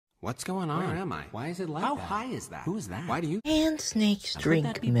What's going on? Where am I? Why is it like How that? high is that? Who is that? Why do you... And snakes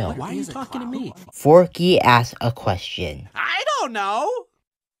drink milk. Why are you talking to me? Forky asks a question. I don't know!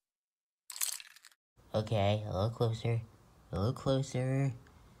 Okay, a little closer. A little closer.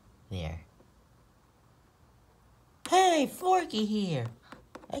 There. Hey, Forky here.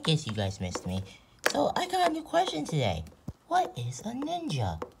 I guess you guys missed me. So I got a new question today. What is a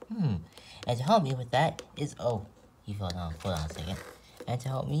ninja? And to help me with that is... Oh, he fell down. Hold on a second. And to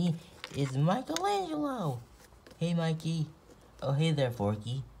help me is Michelangelo. Hey, Mikey. Oh, hey there,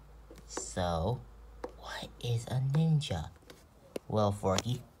 Forky. So, what is a ninja? Well,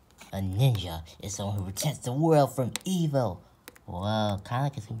 Forky, a ninja is someone who protects the world from evil. Well, kind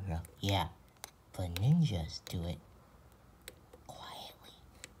of like a superhero. Yeah, but ninjas do it quietly.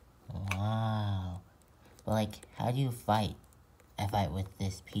 Wow. But like, how do you fight? I fight with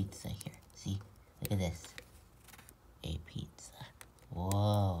this pizza here. See? Look at this. A pizza.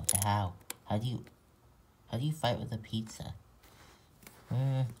 Whoa. How? How do you fight with a pizza?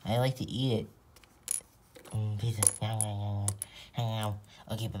 I like to eat it. Pizza.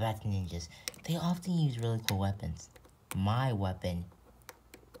 Okay, but back to ninjas. They often use really cool weapons. My weapon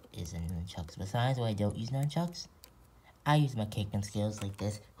is a nunchucks. Besides, when I don't use nunchucks, I use my kicking skills like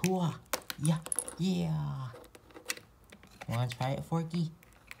this. Hooah! Yeah! Yeah! Wanna try it, Forky?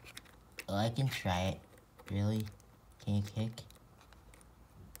 Oh, I can try it. Really? Can you kick?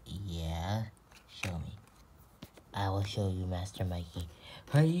 Yeah. Show me. I will show you, Master Mikey.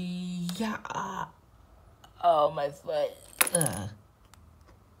 Hey-ya! Oh, my foot.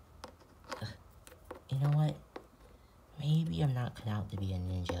 You know what? Maybe I'm not cut out to be a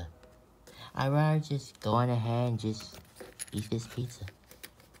ninja. I'd rather just go on ahead and just eat this pizza.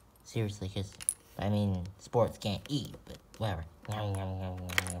 Seriously, because, I mean, sports can't eat, but whatever.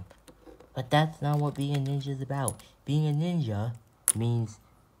 But that's not what being a ninja is about. Being a ninja means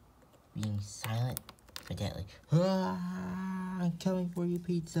being silent but deadly. I'm coming for you,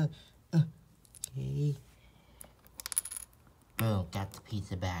 pizza. Okay. Boom, got the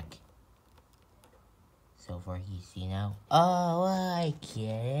pizza back. So far, you see now? Oh, I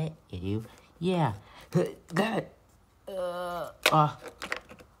get it. You do? Yeah. That. You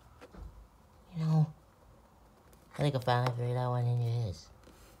know, I think I finally figured out what a ninja is.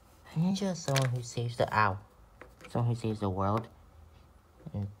 A ninja is someone who saves someone who saves the world.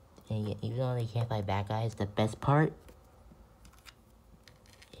 And even though they can't fight bad guys, the best part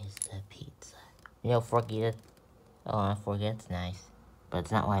is the pizza. You know, Forky, Forky, that's nice. But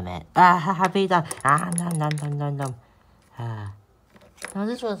it's not what I meant. Pizza! Nom. Now,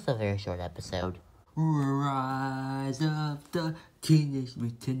 this was a very short episode. Rise of the Teenage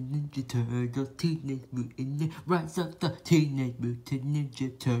Mutant Ninja Turtles. Teenage Mutant Ninja. Rise of the Teenage Mutant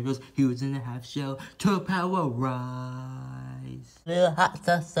Ninja Turtles. Heroes in a half shell. To power rise. Little hot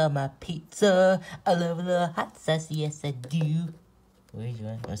sauce on my pizza. I love a little hot sauce. Yes, I do. What are you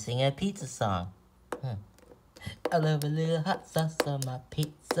doing? I'm singing a pizza song. I love a little hot sauce on my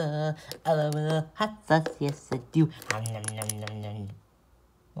pizza. I love a little hot sauce. Yes, I do.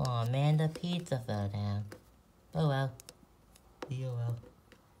 Aw, man, the pizza fell down. Oh well. Oh well.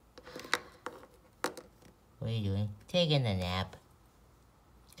 What are you doing? Taking a nap.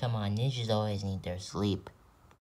 Come on, ninjas always need their sleep.